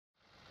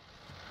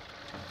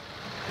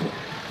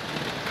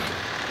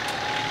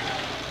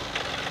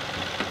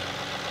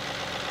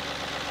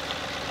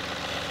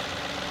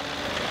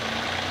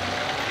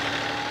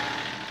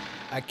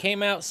I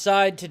came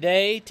outside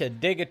today to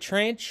dig a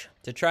trench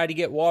to try to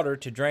get water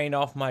to drain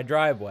off my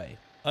driveway.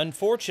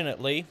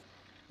 Unfortunately,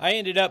 I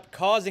ended up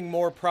causing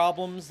more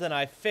problems than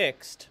I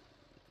fixed.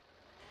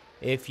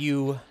 If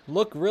you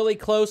look really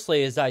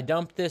closely as I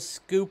dump this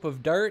scoop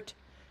of dirt,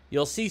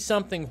 you'll see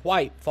something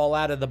white fall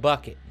out of the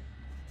bucket.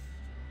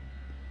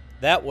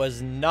 That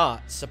was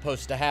not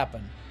supposed to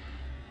happen.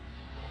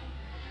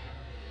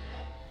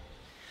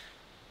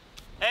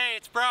 Hey,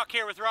 it's Brock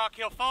here with Rock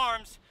Hill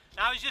Farms.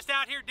 I was just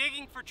out here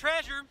digging for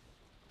treasure,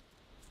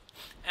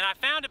 and I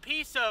found a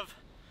piece of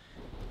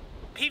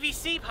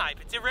PVC pipe.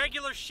 It's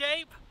irregular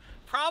shape,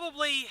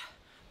 probably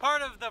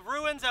part of the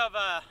ruins of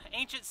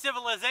ancient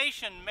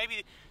civilization,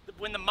 maybe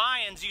when the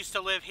Mayans used to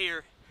live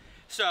here.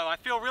 So I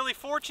feel really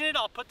fortunate.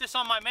 I'll put this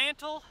on my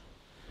mantle.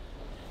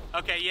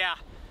 Okay, yeah,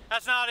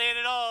 that's not it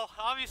at all.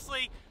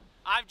 Obviously,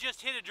 I've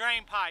just hit a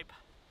drain pipe.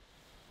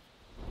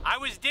 I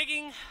was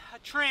digging a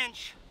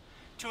trench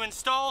to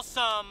install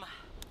some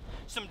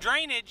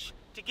drainage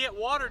to get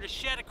water to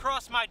shed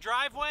across my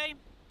driveway,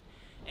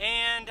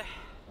 and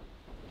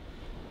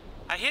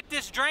I hit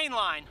this drain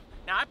line.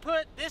 Now I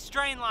put this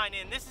drain line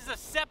in. This is a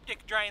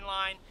septic drain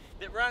line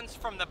that runs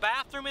from the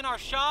bathroom in our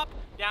shop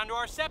down to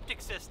our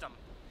septic system.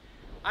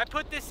 I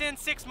put this in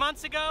 6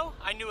 months ago.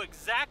 I knew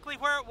exactly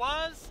where it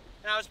was,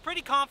 and I was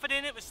pretty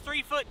confident it was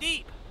 3 foot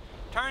deep.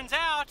 Turns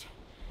out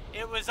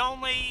it was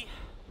only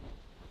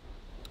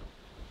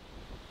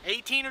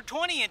 18 or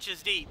 20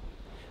 inches deep.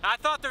 I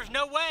thought there's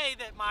no way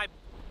that my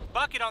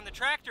bucket on the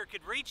tractor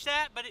could reach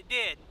that, but it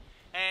did.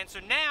 And so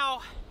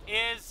now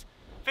is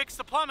fix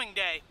the plumbing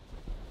day.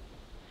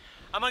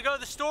 I'm gonna go to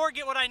the store,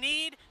 get what I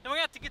need, then we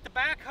have to get the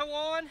backhoe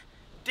on,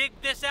 dig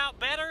this out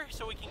better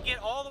so we can get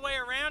all the way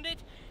around it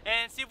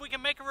and see if we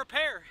can make a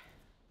repair.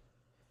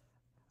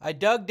 I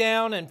dug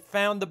down and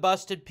found the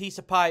busted piece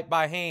of pipe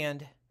by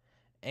hand,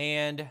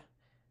 and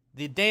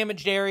the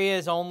damaged area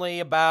is only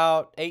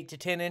about 8 to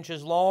 10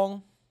 inches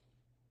long.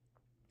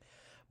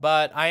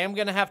 But I am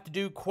going to have to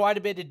do quite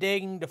a bit of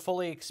digging to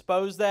fully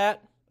expose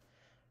that.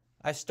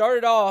 I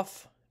started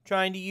off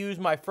trying to use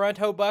my front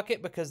hoe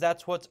bucket because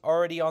that's what's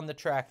already on the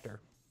tractor.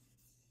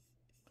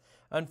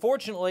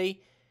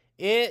 Unfortunately,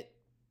 it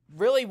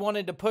really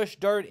wanted to push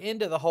dirt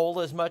into the hole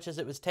as much as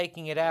it was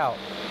taking it out.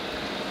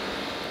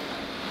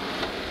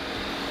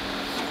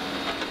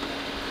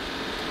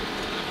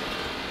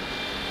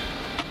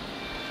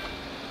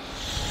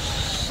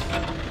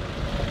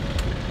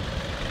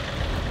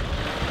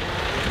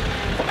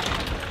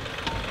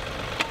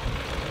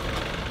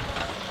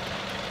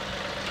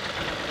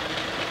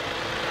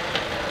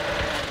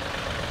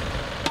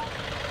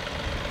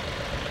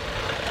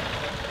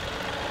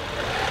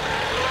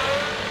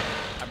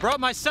 Brought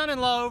my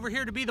son-in-law over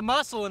here to be the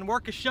muscle and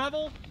work a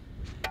shovel.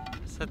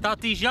 So I thought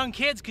these young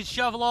kids could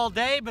shovel all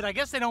day, but I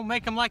guess they don't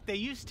make them like they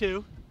used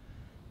to.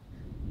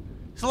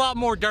 It's a lot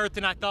more dirt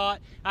than I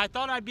thought. I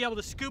thought I'd be able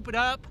to scoop it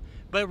up,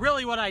 but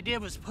really what I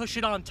did was push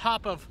it on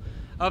top of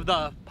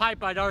the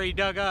pipe I'd already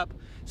dug up.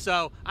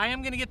 So I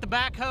am gonna get the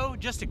backhoe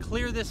just to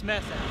clear this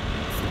mess out.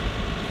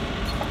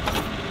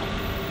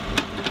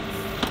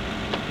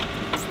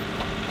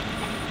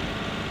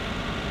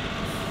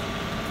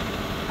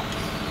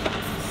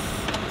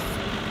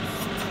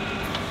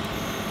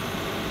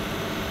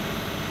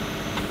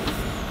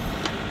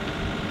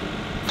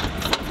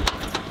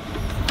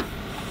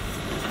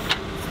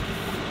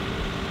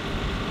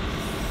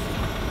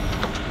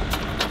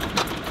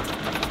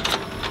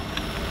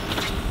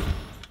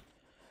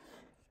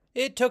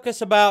 It took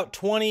us about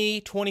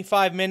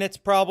 20-25 minutes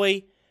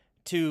probably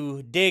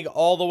to dig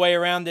all the way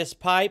around this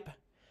pipe.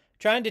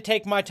 Trying to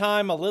take my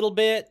time a little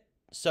bit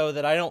so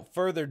that I don't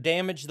further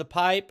damage the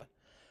pipe.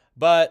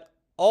 But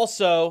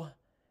also,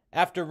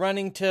 after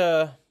running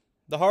to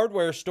the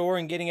hardware store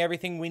and getting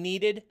everything we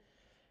needed,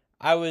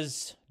 I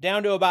was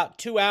down to about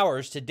 2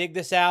 hours to dig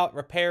this out,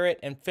 repair it,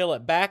 and fill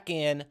it back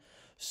in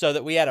so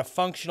that we had a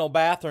functional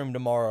bathroom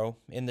tomorrow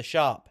in the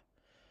shop.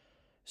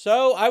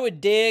 So I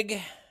would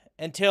dig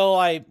until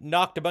I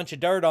knocked a bunch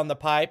of dirt on the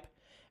pipe,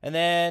 and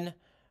then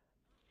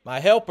my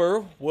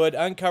helper would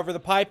uncover the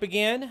pipe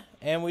again,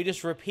 and we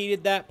just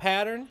repeated that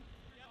pattern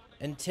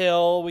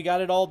until we got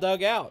it all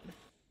dug out.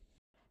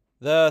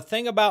 The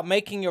thing about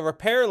making a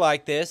repair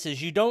like this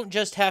is you don't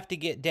just have to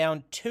get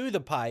down to the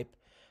pipe,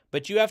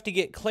 but you have to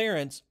get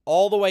clearance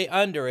all the way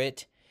under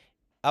it,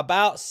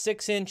 about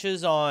 6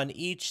 inches on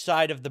each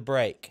side of the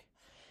break.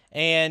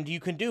 And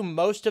you can do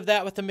most of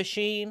that with the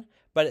machine,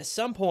 but at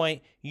some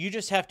point, you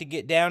just have to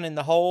get down in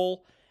the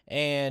hole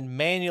and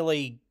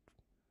manually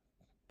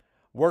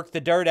work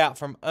the dirt out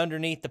from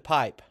underneath the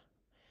pipe.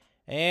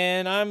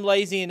 And I'm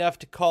lazy enough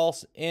to call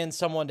in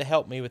someone to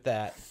help me with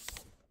that.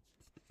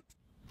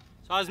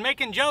 So I was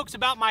making jokes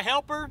about my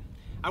helper.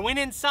 I went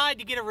inside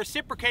to get a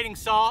reciprocating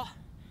saw.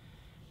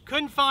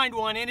 Couldn't find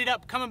one, ended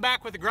up coming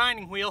back with a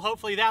grinding wheel.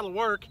 Hopefully that'll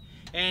work.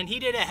 And he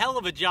did a hell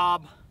of a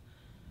job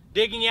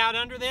digging out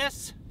under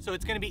this, so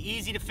it's gonna be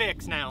easy to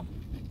fix now.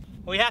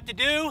 What we have to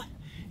do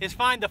is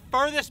find the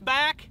furthest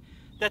back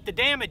that the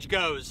damage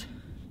goes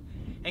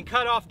and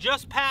cut off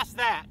just past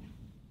that.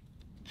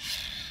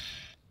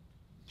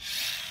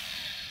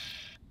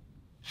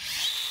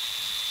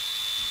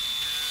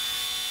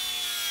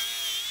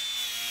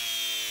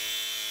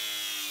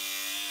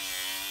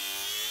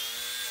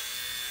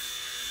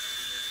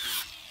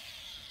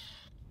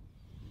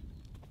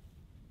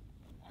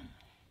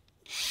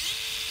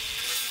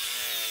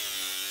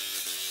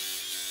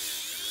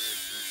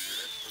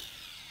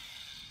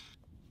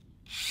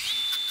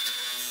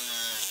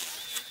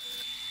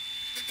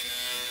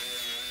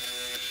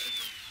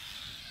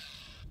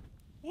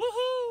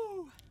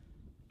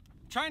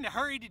 trying to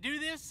hurry to do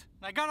this.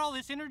 I got all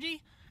this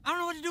energy. I don't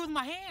know what to do with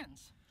my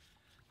hands.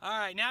 All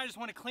right, now I just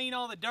want to clean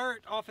all the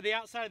dirt off of the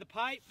outside of the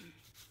pipe,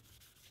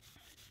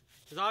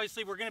 because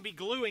obviously we're going to be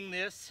gluing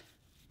this.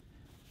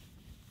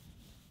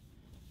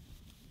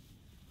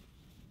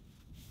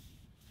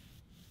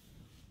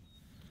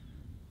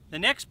 The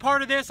next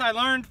part of this I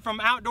learned from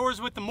Outdoors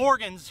with the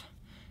Morgans.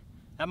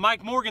 That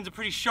Mike Morgan's a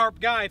pretty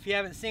sharp guy if you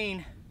haven't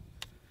seen.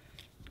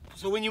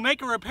 So when you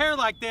make a repair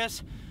like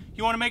this,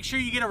 you want to make sure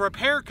you get a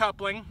repair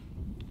coupling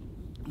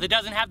that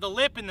doesn't have the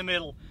lip in the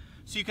middle.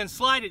 So you can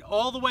slide it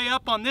all the way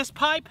up on this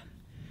pipe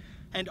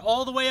and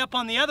all the way up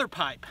on the other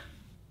pipe.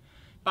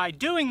 By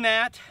doing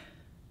that,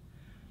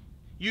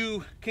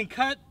 you can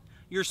cut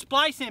your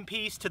splice-in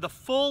piece to the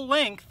full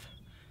length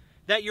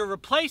that you're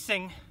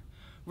replacing,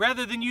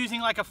 rather than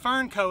using like a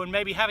fern coat and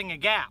maybe having a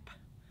gap.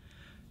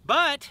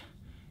 But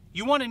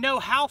you want to know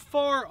how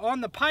far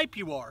on the pipe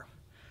you are.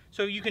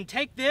 So you can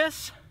take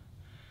this,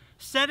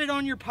 set it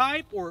on your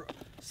pipe or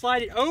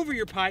slide it over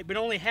your pipe, but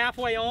only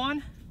halfway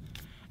on,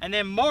 and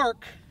then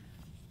mark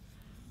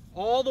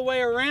all the way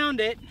around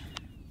it.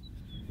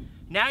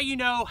 Now you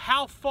know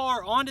how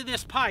far onto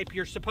this pipe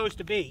you're supposed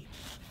to be.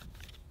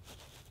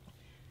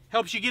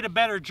 Helps you get a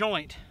better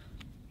joint.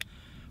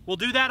 We'll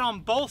do that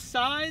on both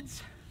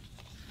sides.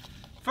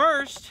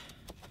 First,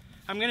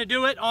 I'm going to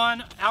do it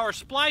on our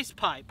splice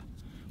pipe.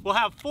 We'll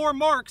have 4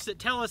 marks that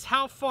tell us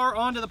how far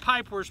onto the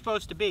pipe we're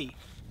supposed to be.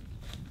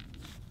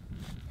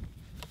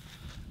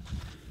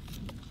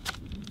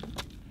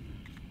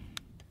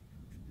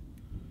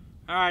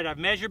 All right, I've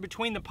measured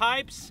between the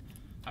pipes.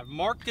 I've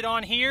marked it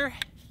on here.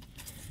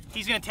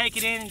 He's going to take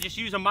it in and just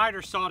use a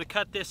miter saw to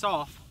cut this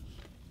off.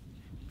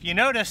 If you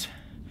notice,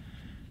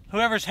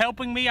 whoever's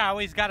helping me, I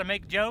always got to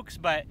make jokes,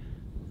 but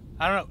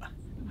I don't know.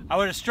 I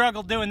would have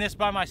struggled doing this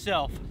by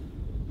myself.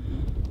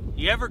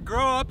 You ever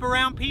grow up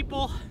around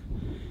people?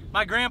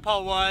 My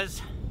grandpa was.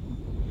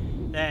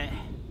 That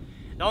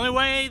the only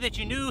way that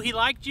you knew he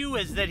liked you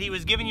is that he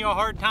was giving you a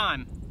hard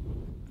time.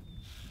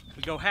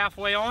 We go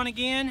halfway on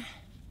again.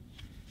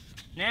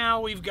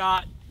 Now we've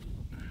got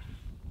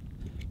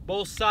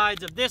both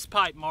sides of this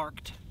pipe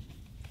marked.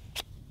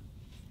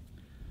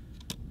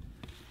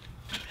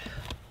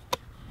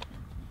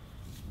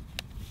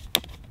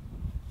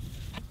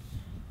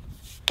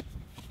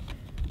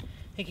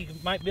 I think you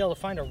might be able to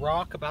find a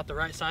rock about the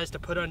right size to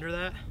put under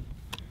that.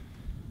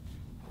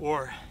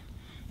 Or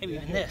maybe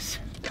even this.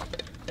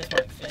 This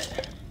might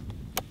fit.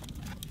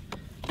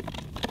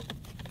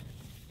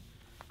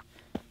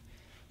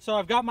 So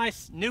I've got my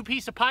new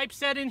piece of pipe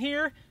set in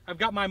here. I've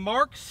got my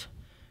marks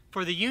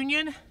for the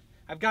union.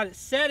 I've got it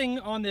setting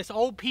on this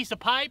old piece of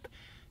pipe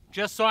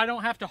just so I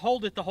don't have to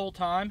hold it the whole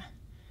time.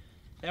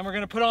 Then we're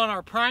going to put on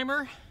our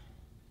primer.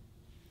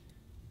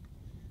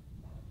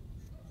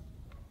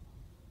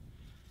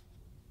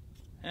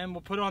 And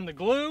we'll put on the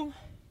glue.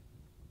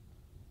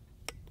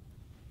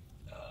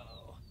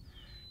 Oh,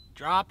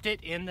 dropped it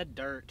in the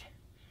dirt.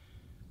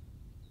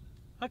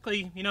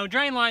 Luckily, you know,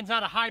 drain line's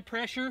not a high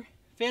pressure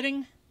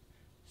fitting,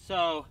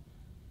 so,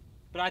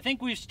 but I think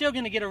we're still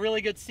going to get a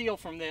really good seal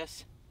from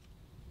this.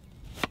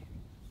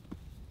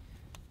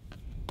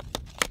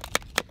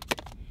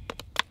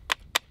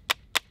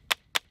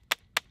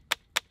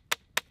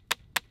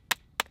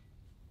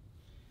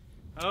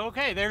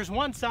 Okay, there's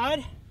one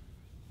side.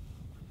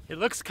 It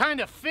looks kind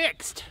of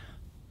fixed.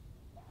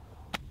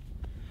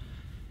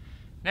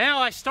 Now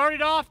I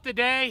started off the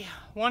day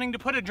wanting to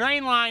put a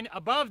drain line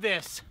above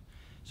this.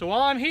 So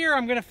while I'm here,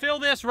 I'm gonna fill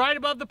this right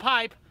above the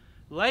pipe,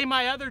 lay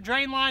my other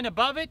drain line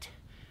above it,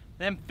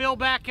 then fill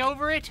back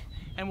over it,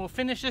 and we'll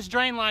finish this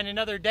drain line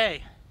another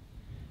day.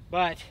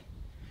 But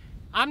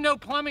I'm no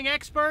plumbing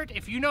expert.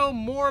 If you know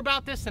more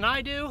about this than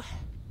I do,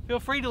 feel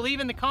free to leave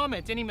in the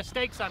comments any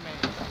mistakes I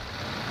made.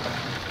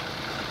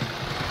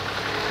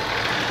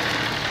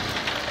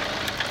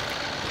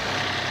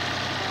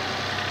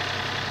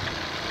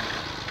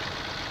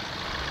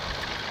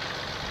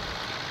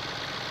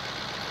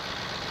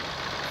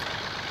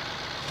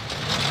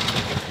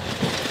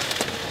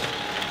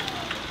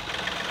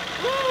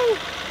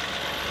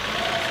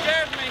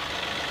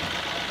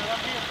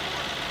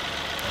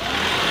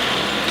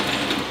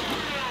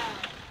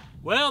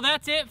 Well,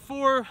 that's it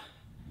for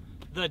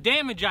the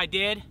damage I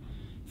did.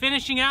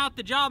 Finishing out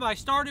the job I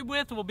started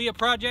with will be a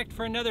project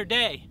for another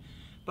day.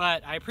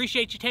 But I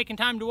appreciate you taking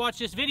time to watch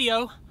this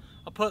video.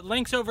 I'll put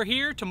links over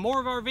here to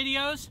more of our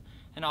videos,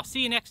 and I'll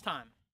see you next time.